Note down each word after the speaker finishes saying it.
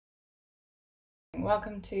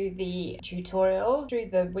Welcome to the tutorial through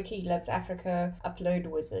the Wiki Loves Africa upload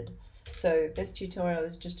wizard. So this tutorial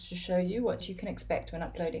is just to show you what you can expect when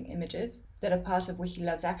uploading images that are part of Wiki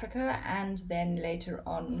Loves Africa, and then later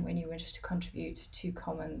on when you wish to contribute to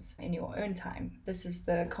Commons in your own time. This is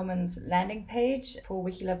the Commons landing page for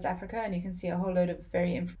Wiki Loves Africa, and you can see a whole load of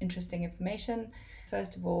very interesting information.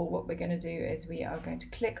 First of all, what we're going to do is we are going to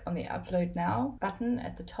click on the Upload Now button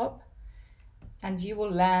at the top, and you will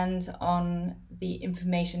land on the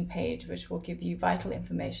information page, which will give you vital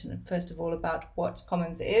information, first of all about what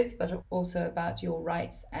Commons is, but also about your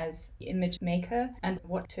rights as the image maker and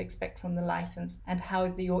what to expect from the license, and how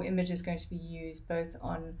your image is going to be used both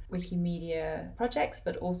on Wikimedia projects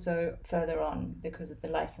but also further on because of the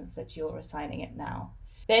license that you're assigning it now.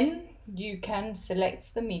 Then you can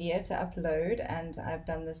select the media to upload, and I've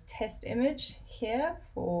done this test image here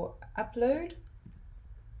for upload.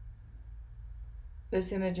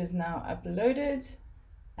 This image is now uploaded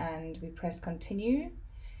and we press continue.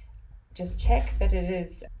 Just check that it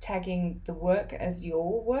is tagging the work as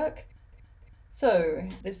your work. So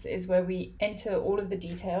this is where we enter all of the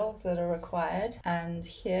details that are required, and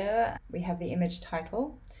here we have the image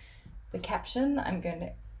title. The caption I'm going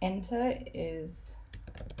to enter is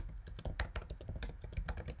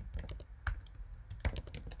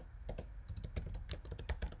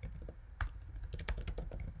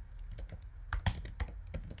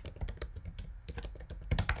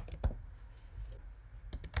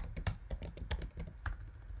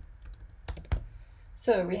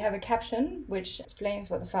So we have a caption which explains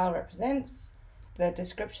what the file represents, the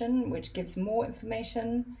description which gives more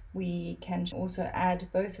information. We can also add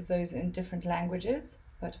both of those in different languages,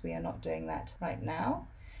 but we are not doing that right now.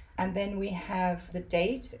 And then we have the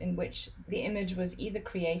date in which the image was either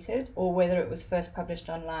created or whether it was first published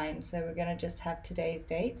online. So we're going to just have today's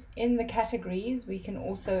date. In the categories, we can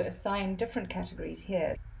also assign different categories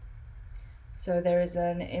here. So there is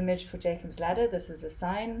an image for Jacob's Ladder. This is a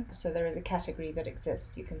sign. So there is a category that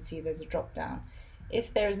exists. You can see there's a drop down.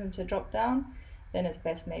 If there isn't a drop down, then it's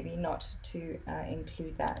best maybe not to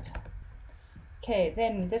include that. Okay,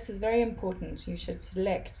 then this is very important. You should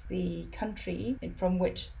select the country from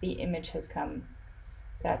which the image has come.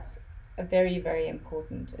 So that's a very, very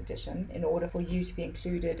important addition in order for you to be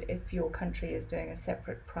included if your country is doing a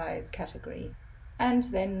separate prize category. And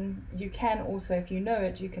then you can also, if you know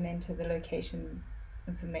it, you can enter the location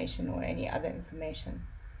information or any other information.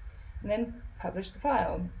 And then publish the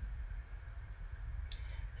file.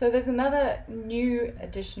 So there's another new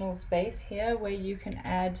additional space here where you can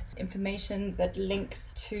add information that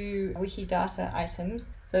links to Wikidata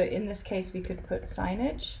items. So in this case, we could put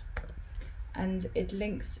signage, and it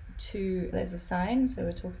links to, there's a sign, so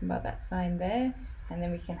we're talking about that sign there. And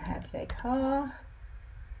then we can add, say, car.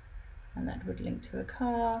 And that would link to a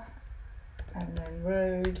car, and then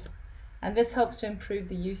road. And this helps to improve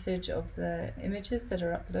the usage of the images that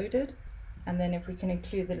are uploaded. And then if we can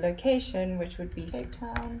include the location, which would be Cape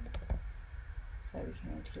Town, so we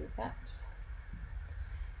can include that.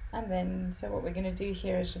 And then, so what we're going to do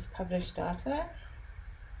here is just publish data,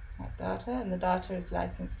 and the data is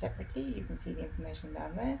licensed separately. You can see the information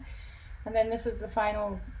down there. And then this is the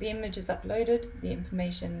final, the image is uploaded, the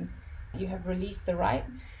information, you have released the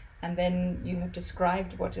rights. And then you have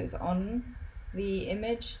described what is on the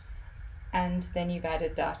image, and then you've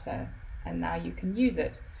added data, and now you can use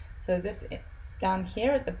it. So this down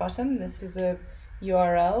here at the bottom, this is a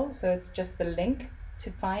URL, so it's just the link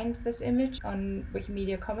to find this image on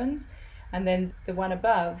Wikimedia Commons, and then the one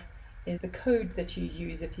above is the code that you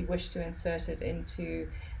use if you wish to insert it into,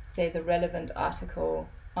 say, the relevant article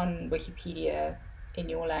on Wikipedia in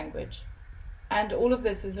your language. And all of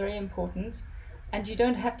this is very important. And you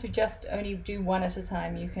don't have to just only do one at a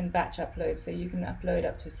time. You can batch upload, so you can upload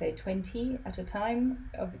up to, say, 20 at a time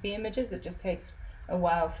of the images. It just takes a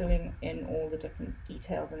while filling in all the different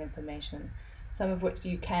details and information, some of which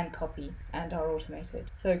you can copy and are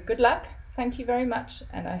automated. So good luck, thank you very much,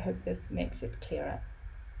 and I hope this makes it clearer.